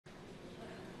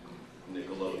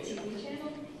Nickelodeon.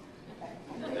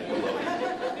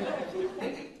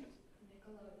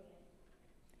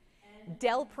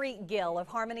 Delpreet Gill of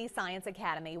Harmony Science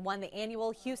Academy won the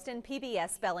annual Houston PBS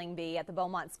Spelling Bee at the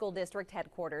Beaumont School District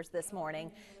headquarters this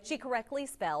morning. She correctly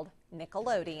spelled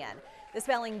Nickelodeon. The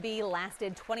spelling bee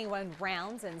lasted 21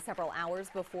 rounds and several hours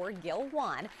before Gill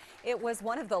won. It was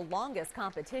one of the longest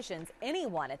competitions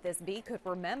anyone at this bee could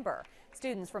remember.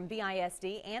 Students from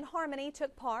BISD and Harmony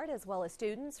took part, as well as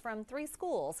students from 3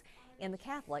 schools in the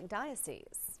Catholic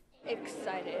diocese.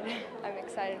 Excited. I'm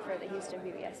excited for the Houston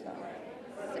PBS spelling.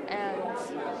 And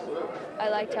I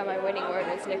liked how my winning word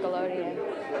was Nickelodeon,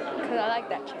 because I like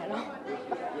that channel.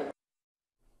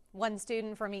 One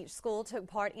student from each school took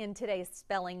part in today's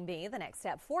spelling bee. The next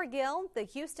step for Gill, the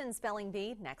Houston Spelling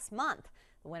Bee next month.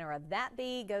 The winner of that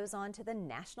bee goes on to the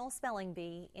National Spelling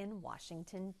Bee in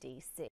Washington, D.C.